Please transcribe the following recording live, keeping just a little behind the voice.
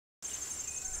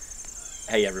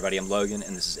Hey everybody, I'm Logan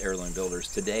and this is Heirloom Builders.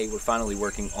 Today we're finally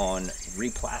working on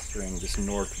replastering this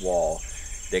north wall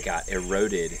that got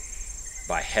eroded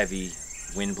by heavy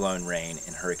wind-blown rain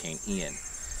in Hurricane Ian.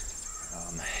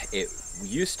 It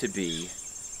used to be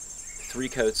 3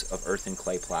 coats of earthen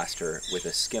clay plaster with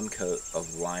a skim coat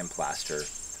of lime plaster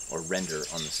or render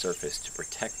on the surface to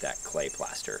protect that clay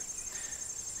plaster.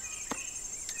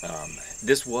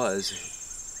 This was,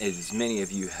 as many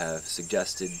of you have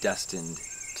suggested, destined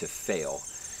to fail.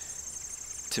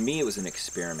 To me, it was an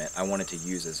experiment. I wanted to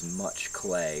use as much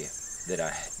clay that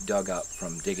I dug up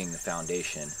from digging the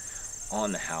foundation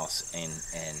on the house and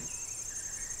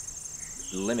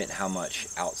limit how much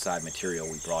outside material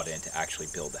we brought in to actually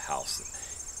build the house.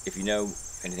 If you know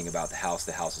anything about the house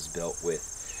is built with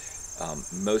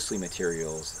mostly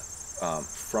materials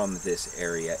from this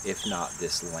area, if not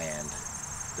this land.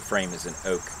 The frame is an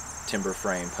oak timber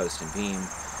frame, post and beam.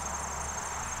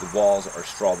 The walls are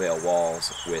straw bale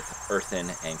walls with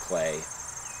earthen and clay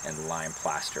and lime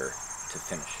plaster to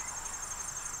finish.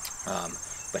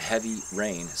 But heavy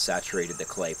rain saturated the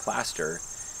clay plaster,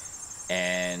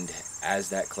 and as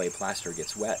that clay plaster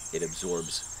gets wet, it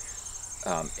absorbs,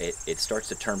 it starts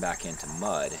to turn back into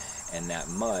mud, and that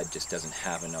mud just doesn't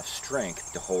have enough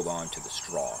strength to hold on to the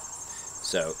straw.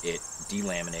 So it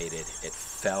delaminated, it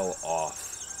fell off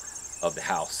of the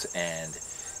house, and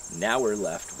now we're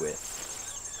left with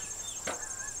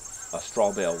a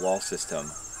straw bale wall system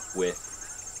with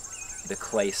the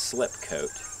clay slip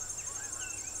coat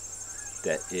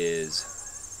that is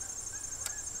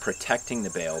protecting the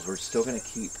bales. We're still going to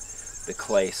keep the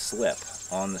clay slip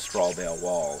on the straw bale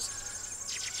walls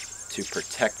to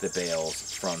protect the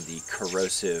bales from the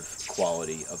corrosive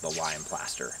quality of the lime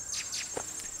plaster.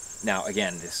 Now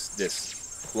again, this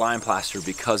lime plaster,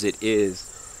 because it is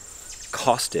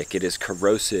caustic, it is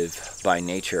corrosive by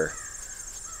nature,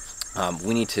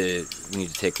 we need to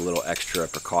take a little extra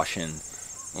precaution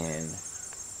in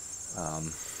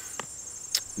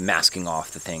masking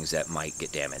off the things that might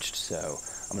get damaged. So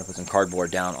I'm going to put some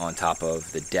cardboard down on top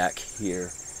of the deck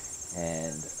here,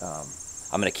 and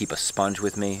I'm going to keep a sponge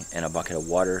with me and a bucket of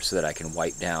water so that I can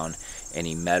wipe down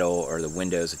any metal or the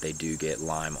windows if they do get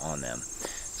lime on them.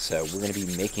 So we're going to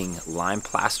be making lime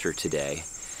plaster today,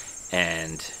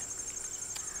 and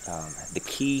the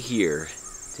key here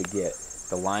to get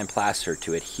the lime plaster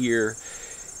to adhere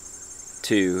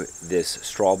to this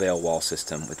straw bale wall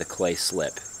system with the clay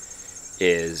slip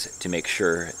is to make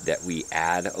sure that we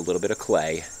add a little bit of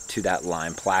clay to that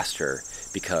lime plaster,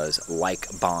 because like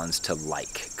bonds to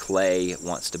like. Clay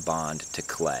wants to bond to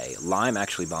clay. Lime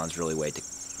actually bonds really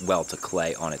well to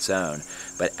clay on its own,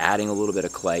 but adding a little bit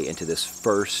of clay into this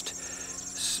first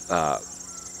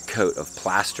coat of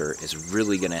plaster is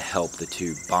really going to help the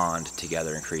two bond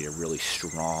together and create a really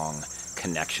strong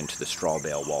connection to the straw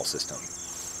bale wall system.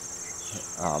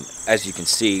 As you can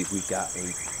see, we've got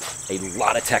a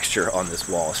lot of texture on this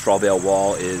wall. A straw bale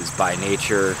wall is by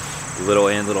nature little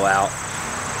in, little out.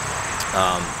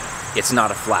 It's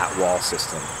not a flat wall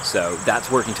system, so that's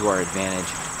working to our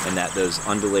advantage, in that those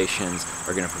undulations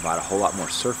are going to provide a whole lot more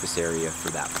surface area for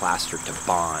that plaster to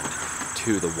bond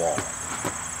to the wall.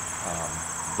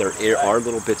 There are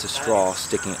little bits of straw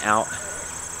sticking out,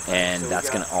 and that's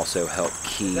going to also help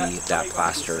key that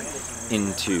plaster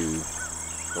into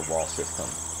the wall system.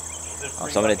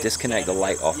 So I'm going to disconnect the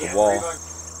light off the wall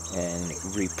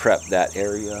and re-prep that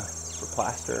area for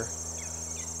plaster.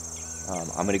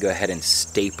 I'm going to go ahead and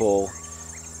staple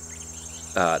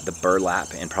the burlap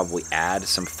and probably add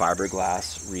some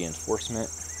fiberglass reinforcement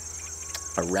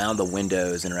around the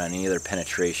windows and around any other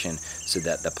penetration so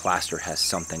that the plaster has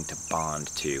something to bond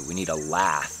to. We need a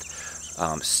lath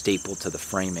stapled to the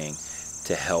framing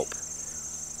to help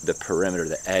the perimeter,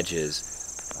 the edges,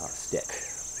 stick.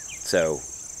 So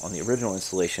on the original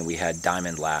installation, we had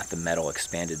diamond lath, the metal,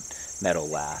 expanded metal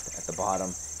lath at the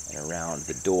bottom and around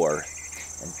the door,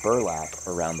 and burlap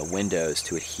around the windows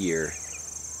to adhere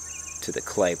to the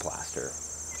clay plaster.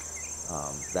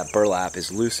 That burlap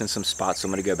is loose in some spots, so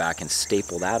I'm going to go back and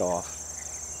staple that off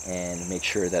and make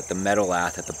sure that the metal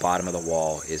lath at the bottom of the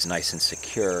wall is nice and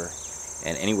secure,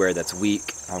 and anywhere that's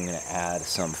weak, I'm going to add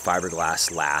some fiberglass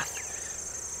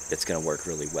lath that's going to work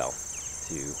really well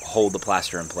to hold the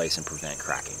plaster in place and prevent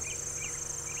cracking.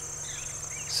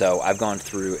 So I've gone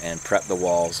through and prepped the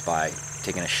walls by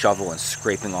taking a shovel and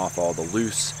scraping off all the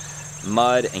loose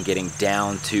mud and getting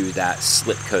down to that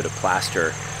slip coat of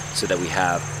plaster so that we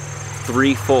have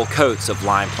 3 full coats of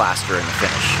lime plaster in the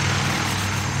finish.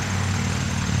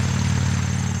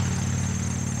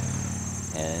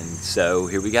 And so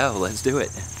here we go, let's do it.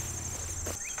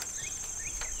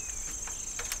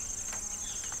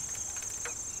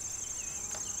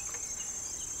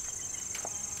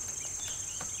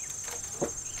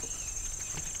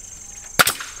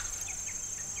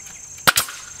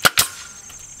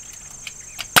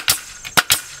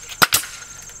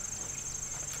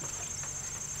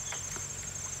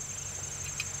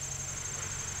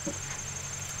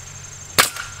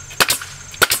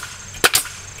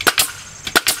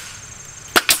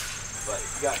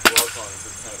 got gloves on, this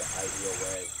is kind of the ideal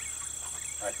way,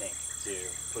 I think, to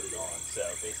put it on. So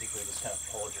basically just kind of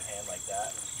hold your hand like that,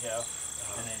 you know,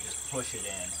 and then just push it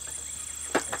in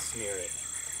and smear it.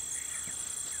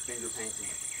 Finger painting.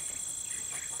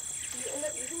 Do you end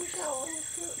up using the towel on this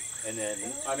coat? And then,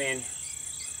 I mean,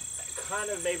 kind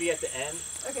of maybe at the end.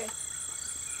 Okay.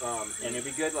 And it'd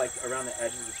be good like around the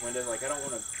edge of this window. Like I don't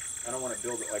want to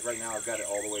build it like right now. I've got it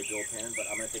all the way built in, but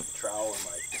I'm gonna take the trowel and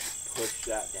like push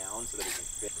that down so that it can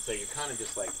fit. So you're kind of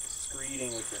just like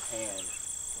screeding with your hand,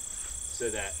 so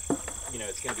that you know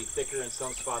it's gonna be thicker in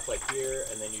some spots like here,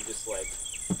 and then you just like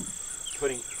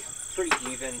putting pretty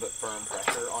even but firm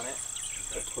pressure on it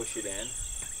to push it in.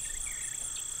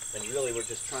 And really, we're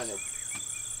just trying to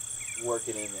work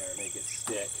it in there, make it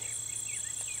stick,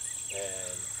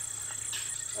 and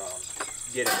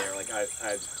get in there. Like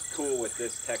I'm cool with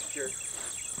this texture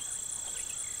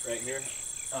right here,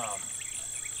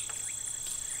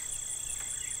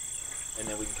 and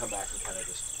then we can come back and kind of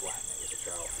just flatten it with a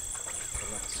trowel. I'm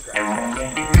gonna scratch it.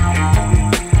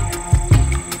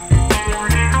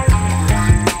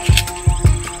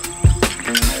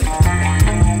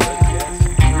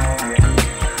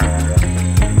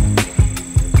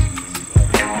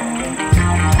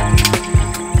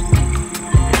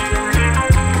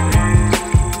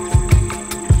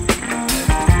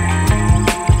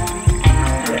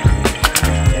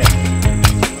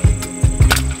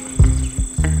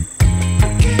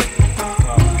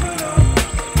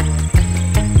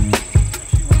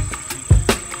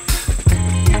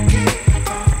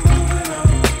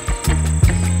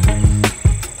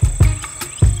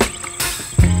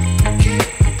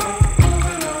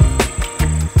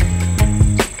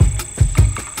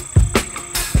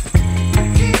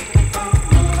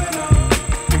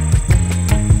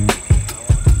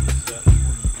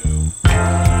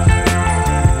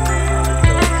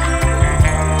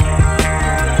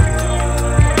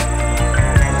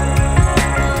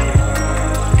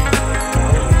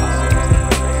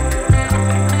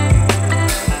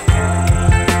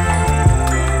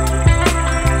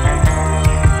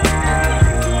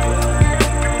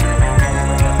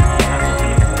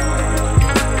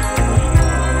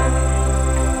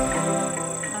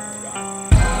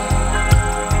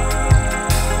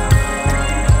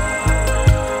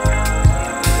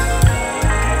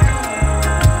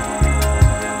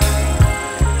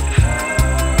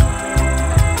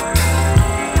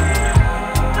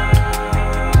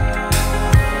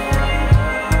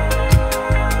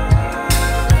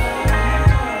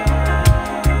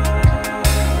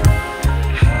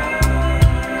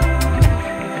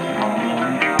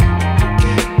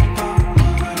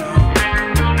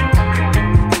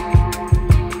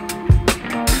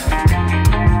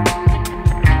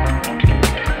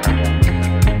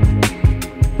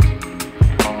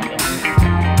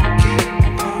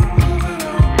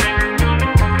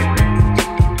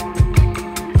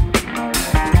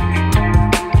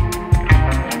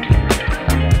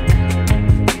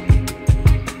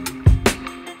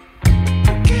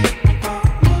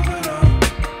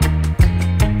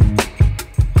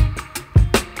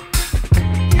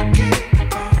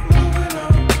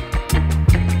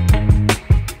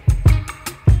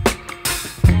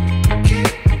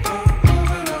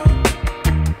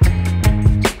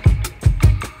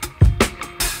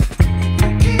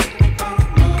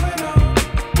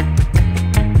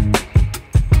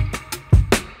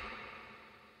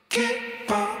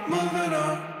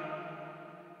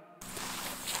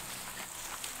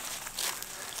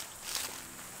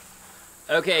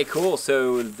 Okay, cool.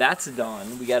 So that's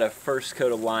done. We got a first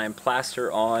coat of lime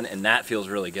plaster on, and that feels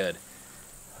really good.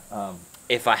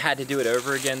 If I had to do it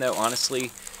over again, though,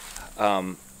 honestly,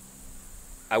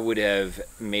 I would have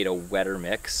made a wetter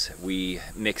mix. We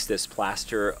mixed this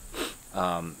plaster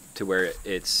to where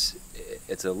it's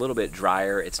a little bit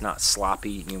drier. It's not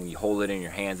sloppy. I mean, when you hold it in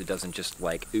your hands, it doesn't just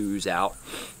like ooze out.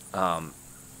 That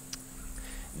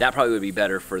probably would be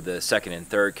better for the second and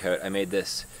third coat. I made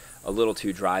this a little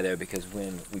too dry though, because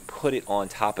when we put it on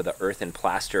top of the earthen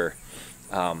plaster,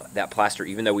 that plaster,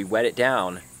 even though we wet it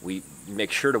down, we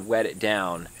make sure to wet it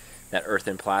down, that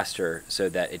earthen plaster, so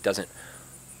that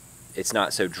it's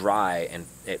not so dry and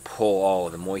it pull all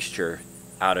of the moisture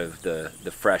out of the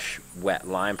fresh wet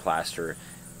lime plaster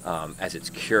as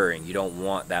it's curing. You don't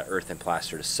want that earthen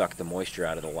plaster to suck the moisture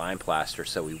out of the lime plaster,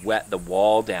 so we wet the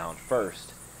wall down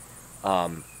first.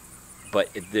 But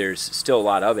there's still a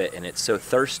lot of it, and it's so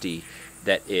thirsty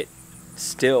that it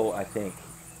still, I think,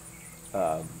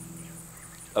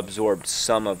 absorbed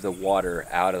some of the water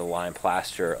out of the lime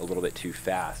plaster a little bit too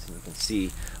fast. And you can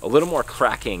see a little more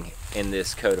cracking in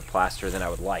this coat of plaster than I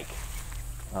would like.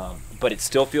 but it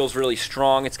still feels really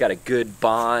strong. It's got a good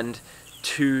bond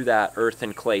to that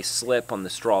earthen clay slip on the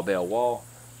straw bale wall,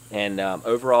 and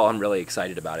overall I'm really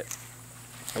excited about it.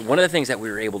 And one of the things that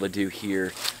we were able to do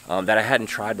here that I hadn't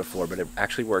tried before, but it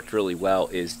actually worked really well,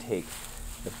 is take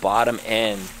the bottom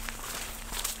end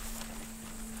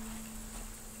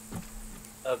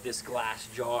of this glass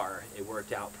jar. It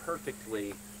worked out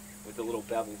perfectly with the little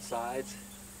beveled sides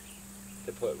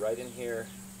to put right in here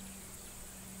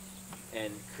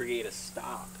and create a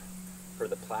stop for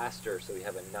the plaster, so we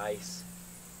have a nice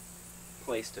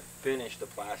place to finish the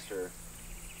plaster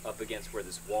up against where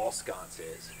this wall sconce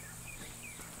is.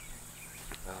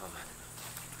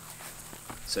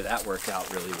 So that worked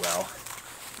out really well.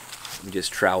 We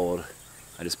just troweled,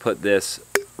 I just put this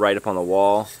right up on the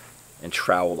wall and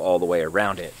troweled all the way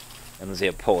around it, and was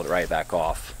able to pull it right back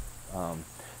off.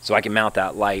 So I can mount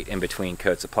that light in between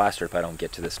coats of plaster if I don't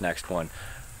get to this next one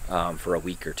for a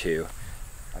week or two.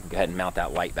 I can go ahead and mount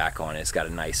that light back on. It's got a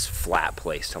nice flat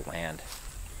place to land.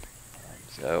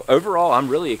 So overall, I'm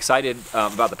really excited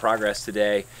about the progress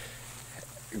today.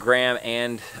 Graham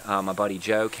and my buddy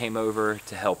Joe came over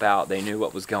to help out. They knew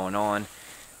what was going on,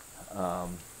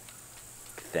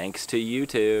 thanks to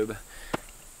YouTube,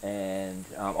 and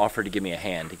offered to give me a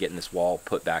hand to getting this wall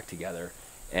put back together.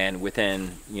 And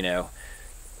within,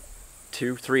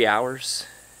 2-3 hours,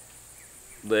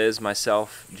 Liz,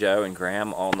 myself, Joe, and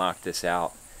Graham all knocked this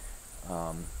out.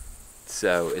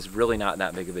 So it's really not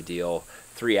that big of a deal.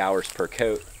 3 hours per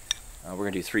coat. We're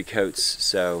gonna do 3 coats,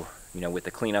 so with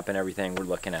the cleanup and everything, we're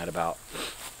looking at about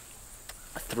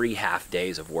 3 half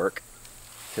days of work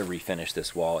to refinish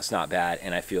this wall. It's not bad,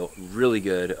 and I feel really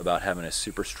good about having a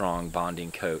super strong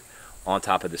bonding coat on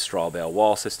top of the straw bale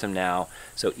wall system now.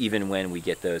 So even when we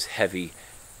get those heavy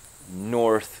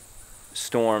north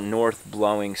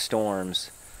blowing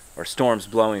storms, or storms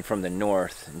blowing from the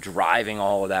north and driving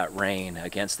all of that rain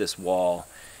against this wall,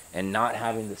 and not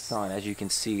having the sun, as you can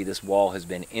see, this wall has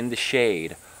been in the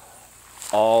shade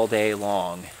all day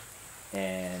long,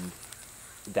 and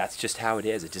that's just how it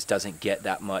is. It just doesn't get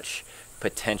that much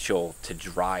potential to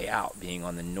dry out, being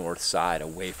on the north side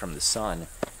away from the sun.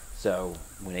 So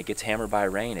when it gets hammered by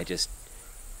rain, it just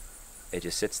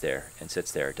sits there and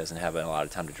sits there. It doesn't have a lot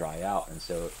of time to dry out, and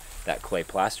so that clay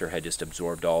plaster had just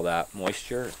absorbed all that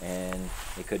moisture, and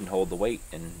it couldn't hold the weight,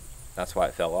 and that's why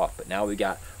it fell off. But now we've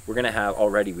got a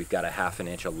 1/2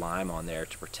 inch of lime on there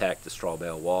to protect the straw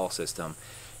bale wall system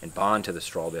and bond to the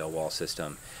straw bale wall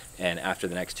system. And after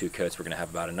the next 2 coats, we're going to have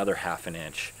about another 1/2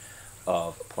 inch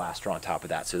of plaster on top of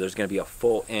that. So there's going to be a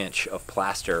full inch of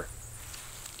plaster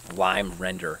lime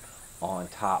render on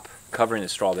top, covering the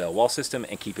straw bale wall system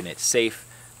and keeping it safe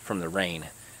from the rain.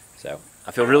 So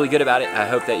I feel really good about it. I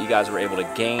hope that you guys were able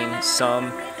to gain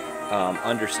some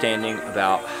understanding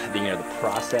about the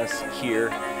process here,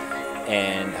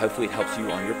 and hopefully it helps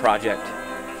you on your project.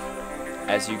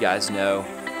 As you guys know,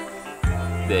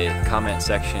 the comment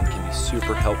section can be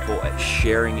super helpful at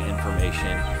sharing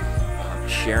information,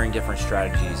 sharing different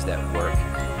strategies that work.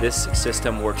 This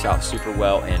system works out super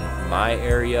well in my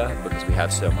area because we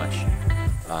have so much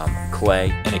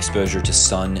clay and exposure to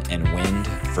sun and wind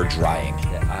for drying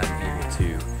that I'm able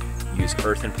to use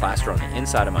earthen plaster on the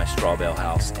inside of my straw bale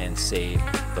house and save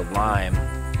the lime,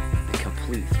 the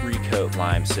complete 3-coat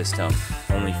lime system,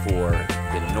 only for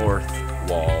the north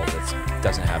wall that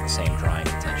doesn't have the same drying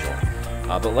potential.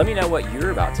 But let me know what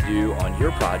you're about to do on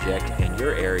your project in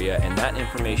your area, and that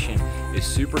information is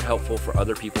super helpful for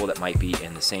other people that might be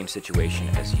in the same situation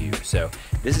as you. So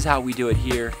this is how we do it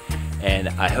here, and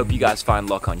I hope you guys find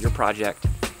luck on your project.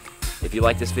 If you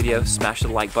like this video, smash the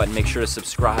like button. Make sure to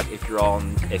subscribe if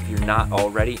you're not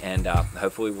already, and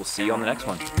hopefully we'll see you on the next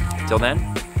one. Until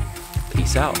then,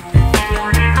 peace out.